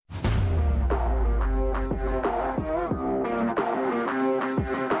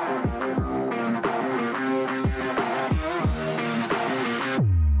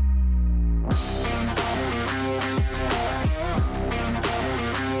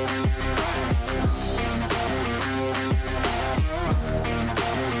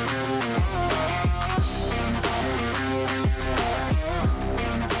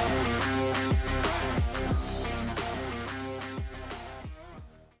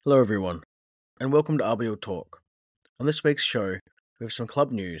Hello, everyone, and welcome to RBL Talk. On this week's show, we have some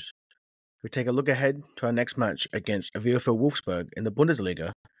club news. We take a look ahead to our next match against VfL Wolfsburg in the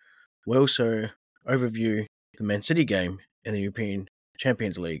Bundesliga. We also overview the Man City game in the European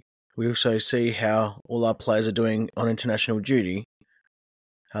Champions League. We also see how all our players are doing on international duty,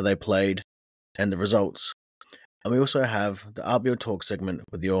 how they played, and the results. And we also have the RBL Talk segment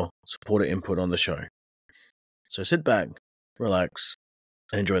with your supporter input on the show. So sit back, relax,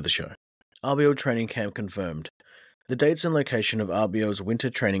 and enjoy the show. RBL training camp confirmed. The dates and location of RBL's winter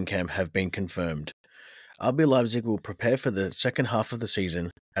training camp have been confirmed. RB Leipzig will prepare for the second half of the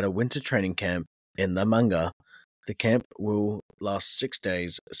season at a winter training camp in La Manga. The camp will last 6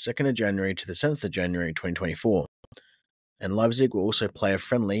 days, 2nd of January to the 7th of January 2024. And Leipzig will also play a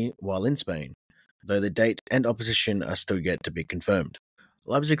friendly while in Spain, though the date and opposition are still yet to be confirmed.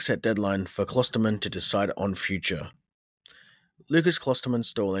 Leipzig set deadline for Klostermann to decide on future. Lucas Klostermann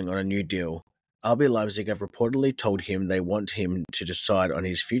stalling on a new deal. RB Leipzig have reportedly told him they want him to decide on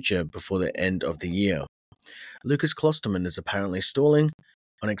his future before the end of the year. Lucas Klostermann is apparently stalling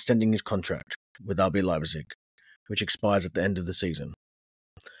on extending his contract with RB Leipzig, which expires at the end of the season.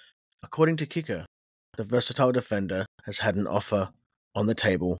 According to Kicker, the versatile defender has had an offer on the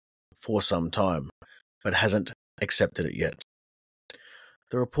table for some time, but hasn't accepted it yet.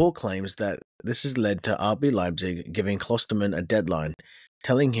 The report claims that this has led to RB Leipzig giving Klostermann a deadline,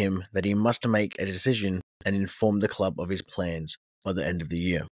 telling him that he must make a decision and inform the club of his plans by the end of the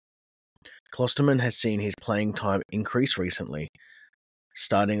year. Klostermann has seen his playing time increase recently,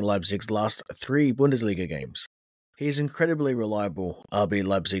 starting Leipzig's last 3 Bundesliga games. He is incredibly reliable, RB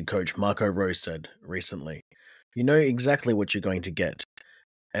Leipzig coach Marco Rose said recently. You know exactly what you're going to get,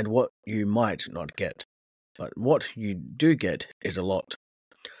 and what you might not get. But what you do get is a lot.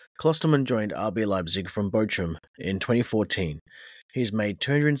 Klostermann joined RB Leipzig from Bochum in 2014. He's made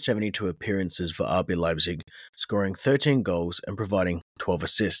 272 appearances for RB Leipzig, scoring 13 goals and providing 12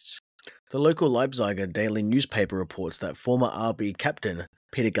 assists. The local Leipziger daily newspaper reports that former RB captain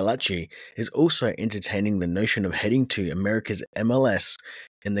Peter Galacci is also entertaining the notion of heading to America's MLS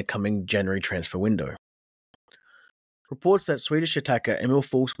in the coming January transfer window. Reports that Swedish attacker Emil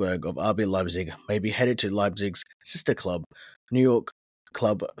Forsberg of RB Leipzig may be headed to Leipzig's sister club, New York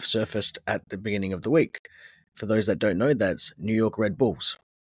club, surfaced at the beginning of the week. For those that don't know, that's New York Red Bulls.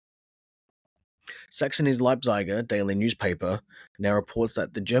 Saxony's Leipziger daily newspaper now reports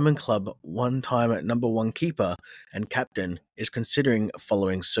that the German club one-time number 1 keeper and captain is considering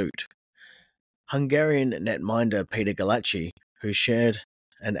following suit. Hungarian netminder Peter Galacci, who shared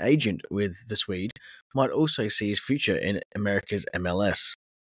an agent with the Swede, might also see his future in America's MLS.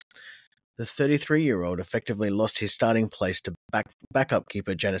 The 33-year-old effectively lost his starting place to backup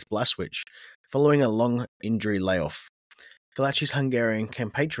keeper Janis Blaswich following a long injury layoff. Galacci's Hungarian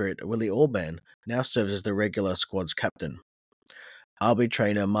compatriot Willi Orban now serves as the regular squad's captain. RB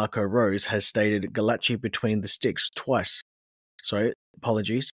trainer Marco Rose has stated Galacci between the sticks twice. That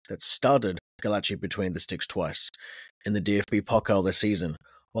started Galacci between the sticks twice in the DFB Pokal this season,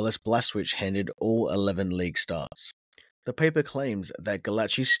 while Blaswich handed all 11 league starts. The paper claims that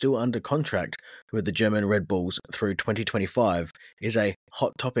Galacci, still under contract with the German Red Bulls through 2025, is a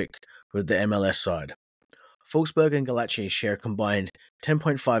hot topic with the MLS side. Forsberg and Galacci share a combined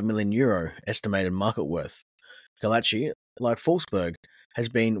 €10.5 million estimated market worth. Galacci, like Forsberg, has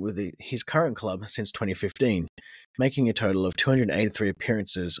been with his current club since 2015, making a total of 283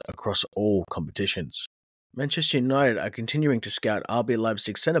 appearances across all competitions. Manchester United are continuing to scout RB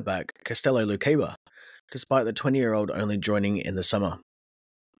Leipzig centre-back Castello Luqueba, despite the 20-year-old only joining in the summer.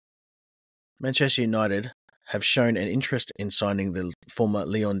 Manchester United have shown an interest in signing the former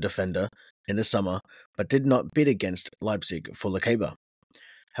Lyon defender in the summer, but did not bid against Leipzig for Luqueba.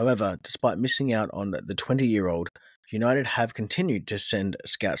 However, despite missing out on the 20-year-old, United have continued to send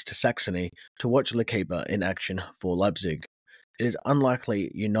scouts to Saxony to watch Luqueba in action for Leipzig. It is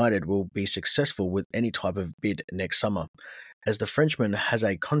unlikely United will be successful with any type of bid next summer, as the Frenchman has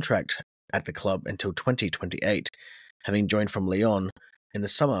a contract at the club until 2028, having joined from Lyon in the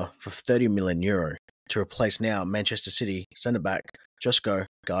summer for €30 million to replace now Manchester City centre-back Josko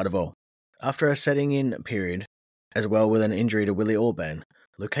Gvardiol. After a setting-in period, as well with an injury to Willi Orban,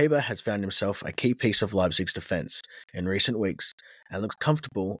 Luqueba has found himself a key piece of Leipzig's defence in recent weeks and looks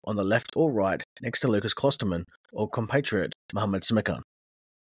comfortable on the left or right next to Lucas Klostermann or compatriot Mohamed Simakan.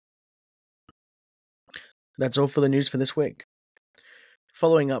 That's all for the news for this week.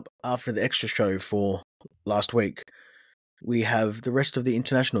 Following up after the extra show for last week, we have the rest of the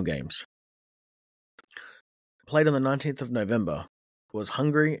international games. Played on the 19th of November was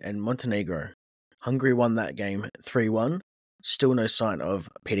Hungary and Montenegro. Hungary won that game 3-1, Still no sign of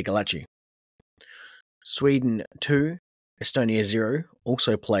Peter Galacci. Sweden 2, Estonia 0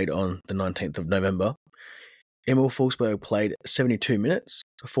 also played on the 19th of November. Emil Forsberg played 72 minutes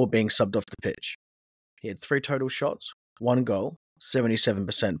before being subbed off the pitch. He had 3 total shots, 1 goal,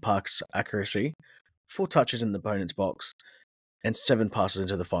 77% pass accuracy, 4 touches in the opponent's box, and 7 passes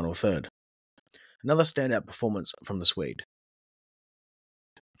into the final third. Another standout performance from the Swede.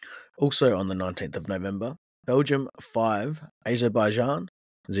 Also on the 19th of November, Belgium 5, Azerbaijan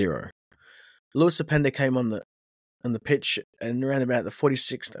 0. Louis Openda came on the pitch and around about the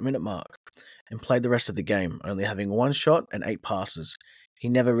 46th minute mark and played the rest of the game, only having 1 shot and 8 passes. He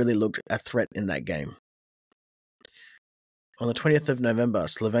never really looked a threat in that game. On the 20th of November,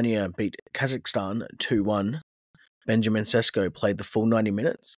 Slovenia beat Kazakhstan 2-1. Benjamin Sesko played the full 90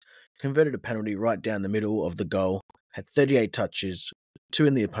 minutes, converted a penalty right down the middle of the goal, had 38 touches, 2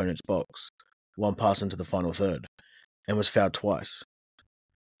 in the opponent's box, 1 pass into the final third, and was fouled twice.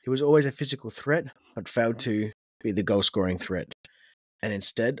 He was always a physical threat, but failed to be the goal-scoring threat, and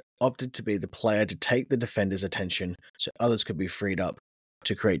instead opted to be the player to take the defender's attention so others could be freed up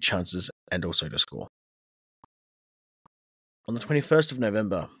to create chances and also to score. On the 21st of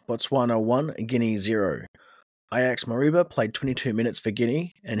November, Botswana 1, Guinea 0. Ajax Mariba played 22 minutes for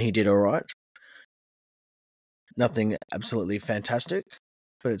Guinea, and he did alright. Nothing absolutely fantastic,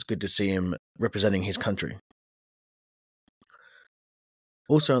 but it's good to see him representing his country.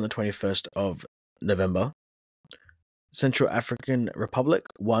 Also on the 21st of November, Central African Republic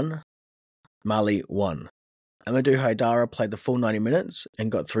 1, Mali 1. Amadou Haidara played the full 90 minutes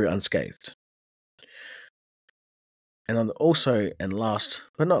and got through unscathed. And last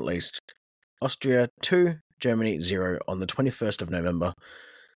but not least, Austria 2, Germany 0 on the 21st of November,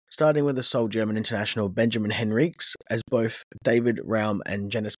 starting with the sole German international Benjamin Henriques, as both David Raum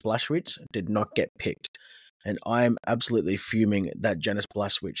and Janis Blaszczykowski did not get picked. And I am absolutely fuming that Janis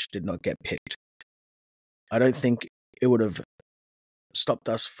Blaszczykowski did not get picked. I don't think it would have stopped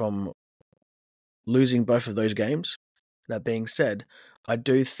us from losing both of those games. That being said, I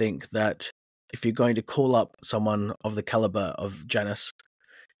do think that if you're going to call up someone of the caliber of Janis,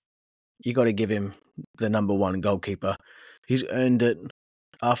 you got to give him the number 1 goalkeeper. He's earned it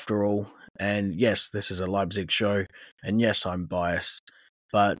after all. And yes, this is a Leipzig show. And yes, I'm biased.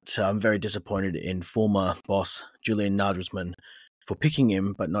 But I'm very disappointed in former boss Julian Nagelsmann for picking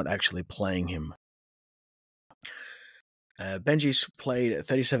him but not actually playing him. Benji played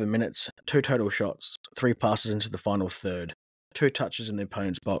 37 minutes, 2 total shots, 3 passes into the final third, 2 touches in the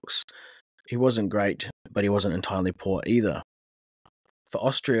opponent's box. He wasn't great, but he wasn't entirely poor either. For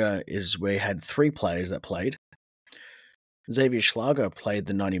Austria we had 3 players that played. Xavier Schlager played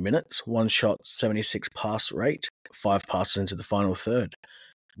the 90 minutes, 1 shot, 76 pass rate, 5 passes into the final third,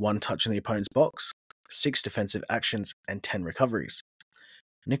 1 touch in the opponent's box, 6 defensive actions, and 10 recoveries.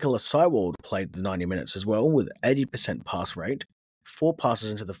 Nicholas Seiwald played the 90 minutes as well with 80% pass rate, 4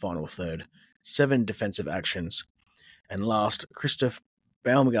 passes into the final third, 7 defensive actions. And last, Christoph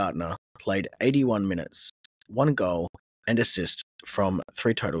Baumgartner played 81 minutes, 1 goal and assist from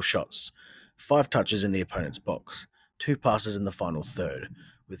 3 total shots, 5 touches in the opponent's box, 2 passes in the final third,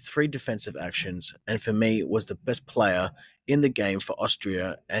 with 3 defensive actions, and for me was the best player in the game for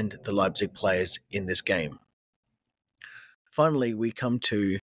Austria and the Leipzig players in this game. Finally, we come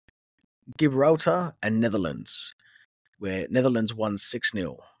to Gibraltar and Netherlands, where Netherlands won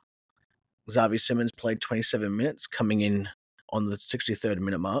 6-0. Xavi Simons played 27 minutes, coming in on the 63rd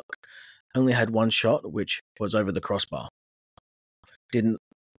minute mark, only had 1 shot, which was over the crossbar. Didn't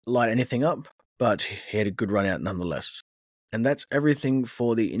light anything up, but he had a good run out nonetheless. And that's everything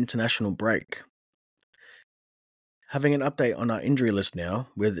for the international break. Having an update on our injury list now,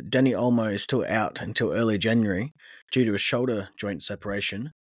 with Dani Olmo still out until early January due to a shoulder joint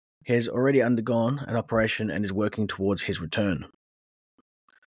separation. He has already undergone an operation and is working towards his return.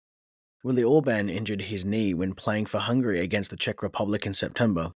 Willi Orban injured his knee when playing for Hungary against the Czech Republic in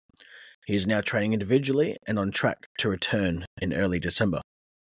September. He is now training individually and on track to return in early December.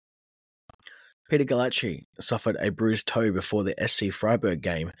 Peter Galacci suffered a bruised toe before the SC Freiburg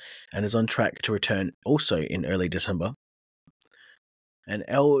game and is on track to return also in early December. And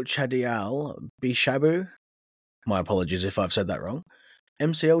El Chadial Bishabu, my apologies if I've said that wrong,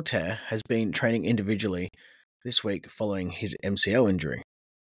 MCL tear, has been training individually this week following his MCL injury.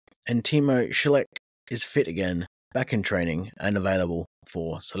 And Timo Schilek is fit again, back in training and available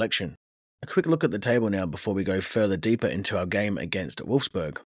for selection. A quick look at the table now before we go further deeper into our game against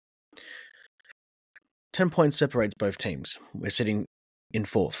Wolfsburg. 10 points separates both teams. We're sitting in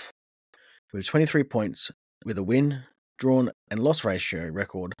 4th, with 23 points with a win, drawn and loss ratio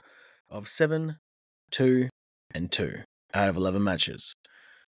record of 7, 2, and 2. out of 11 matches,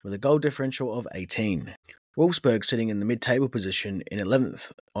 with a goal differential of 18. Wolfsburg sitting in the mid-table position in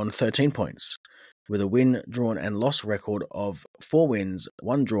 11th on 13 points, with a win, drawn and loss record of 4 wins,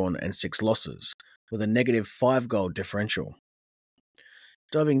 1 drawn and 6 losses, with a negative 5 goal differential.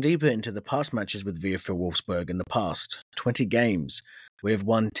 Diving deeper into the past matches with VfL Wolfsburg in the past 20 games, we have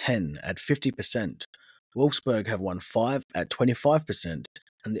won 10 at 50%. Wolfsburg have won 5 at 25%,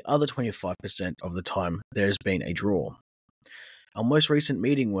 and the other 25% of the time there has been a draw. Our most recent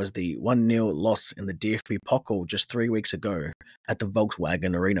meeting was the 1-0 loss in the DFB Pokal just 3 weeks ago at the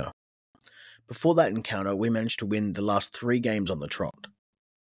Volkswagen Arena. Before that encounter, we managed to win the last 3 games on the trot.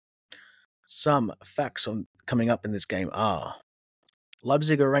 Some facts coming up in this game are: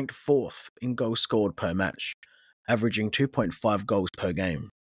 Leipzig are ranked 4th in goals scored per match, averaging 2.5 goals per game.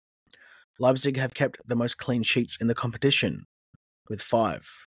 Leipzig have kept the most clean sheets in the competition, with 5,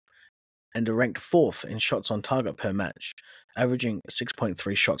 and are ranked 4th in shots on target per match, averaging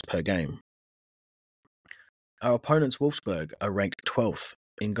 6.3 shots per game. Our opponents Wolfsburg are ranked 12th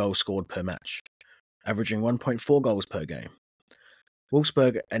in goals scored per match, averaging 1.4 goals per game.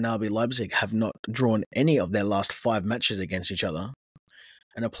 Wolfsburg and RB Leipzig have not drawn any of their last 5 matches against each other,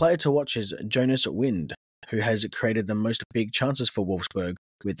 and a player to watch is Jonas Wind, who has created the most big chances for Wolfsburg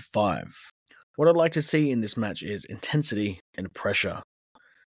with 5. What I'd like to see in this match is intensity and pressure.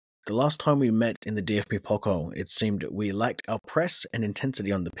 The last time we met in the DFB Pokal, it seemed we lacked our press and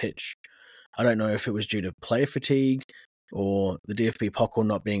intensity on the pitch. I don't know if it was due to player fatigue, or the DFB Pokal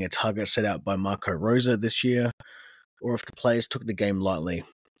not being a target set out by Marco Rose this year, or if the players took the game lightly.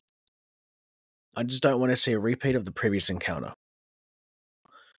 I just don't want to see a repeat of the previous encounter.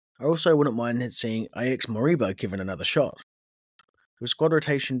 I also wouldn't mind seeing Ajax Moriba given another shot. With squad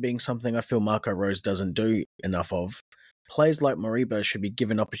rotation being something I feel Marco Rose doesn't do enough of, players like Moriba should be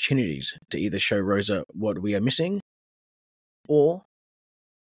given opportunities to either show Rosa what we are missing, or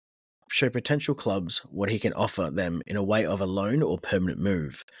show potential clubs what he can offer them in a way of a loan or permanent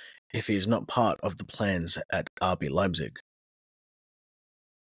move, if he is not part of the plans at RB Leipzig.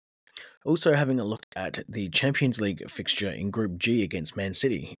 Also having a look at the Champions League fixture in Group G against Man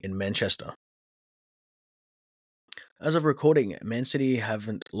City in Manchester. As of recording, Man City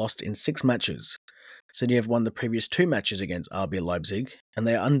haven't lost in 6 matches. City have won the previous 2 matches against RB Leipzig, and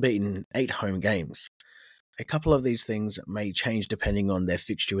they are unbeaten in 8 home games. A couple of these things may change depending on their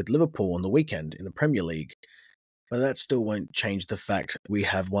fixture with Liverpool on the weekend in the Premier League, but that still won't change the fact we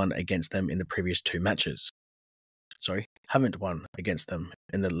have won against them in the previous 2 matches. Haven't won against them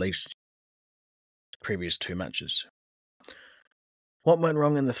in the least previous 2 matches. What went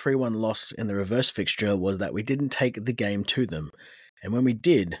wrong in the 3-1 loss in the reverse fixture was that we didn't take the game to them, and when we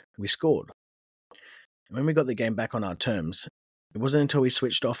did, we scored. And when we got the game back on our terms, it wasn't until we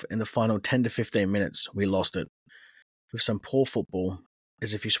switched off in the final 10 to 15 minutes we lost it. With some poor football,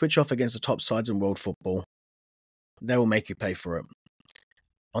 as if you switch off against the top sides in world football, they will make you pay for it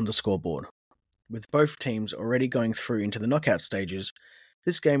on the scoreboard. With both teams already going through into the knockout stages,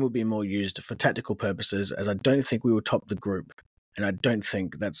 this game will be more used for tactical purposes, as I don't think we will top the group, and I don't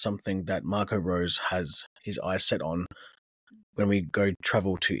think that's something that Marco Rose has his eyes set on when we go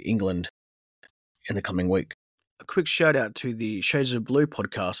travel to England in the coming week. A quick shout out to the Shades of Blue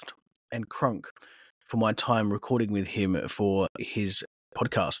podcast and Crunk for my time recording with him for his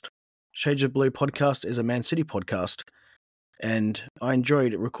podcast. Shades of Blue podcast is a Man City podcast, and I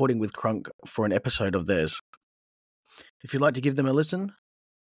enjoyed recording with Crunk for an episode of theirs. If you'd like to give them a listen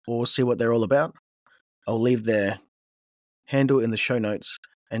or see what they're all about, I'll leave their handle in the show notes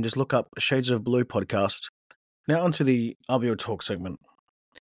and just look up Shades of Blue podcast. Now onto the RBO Talk segment.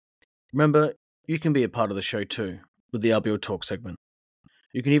 Remember, you can be a part of the show too with the RBO Talk segment.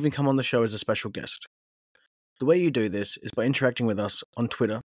 You can even come on the show as a special guest. The way you do this is by interacting with us on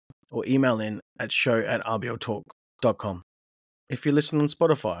Twitter or email in at show@rbotalk.com. If you listen on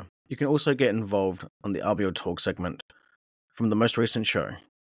Spotify, you can also get involved on the RBO Talk segment from the most recent show.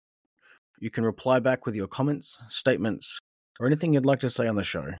 You can reply back with your comments, statements, or anything you'd like to say on the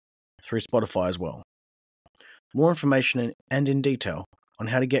show through Spotify as well. More information and in detail on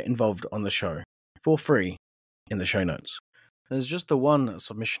how to get involved on the show for free in the show notes. There's just the one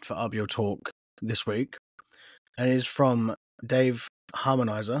submission for RBO Talk this week, and it is from Dave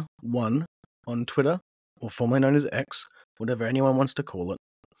Harmonizer 1 on Twitter, or formerly known as X, whatever anyone wants to call it.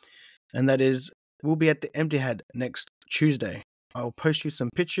 And that is, we'll be at the Empty Head next Tuesday. I will post you some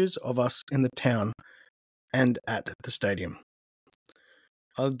pictures of us in the town and at the stadium.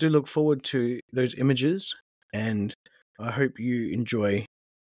 I do look forward to those images, and I hope you enjoy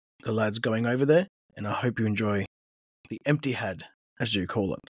the lads going over there, and I hope you enjoy the Empty Head, as you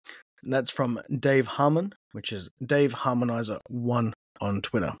call it. And that's from Dave Harmon, which is Dave Harmonizer1 on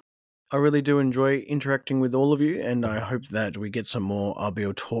Twitter. I really do enjoy interacting with all of you, and I hope that we get some more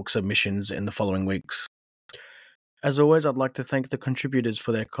RBO Talk submissions in the following weeks. As always, I'd like to thank the contributors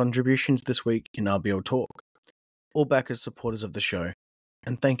for their contributions this week in RBO Talk, all backers supporters of the show,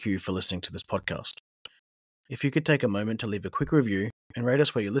 and thank you for listening to this podcast. If you could take a moment to leave a quick review and rate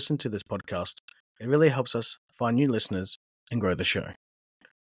us where you listen to this podcast, it really helps us find new listeners and grow the show.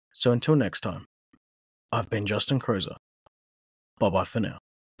 So until next time, I've been Justin Crozer. Bye-bye for now.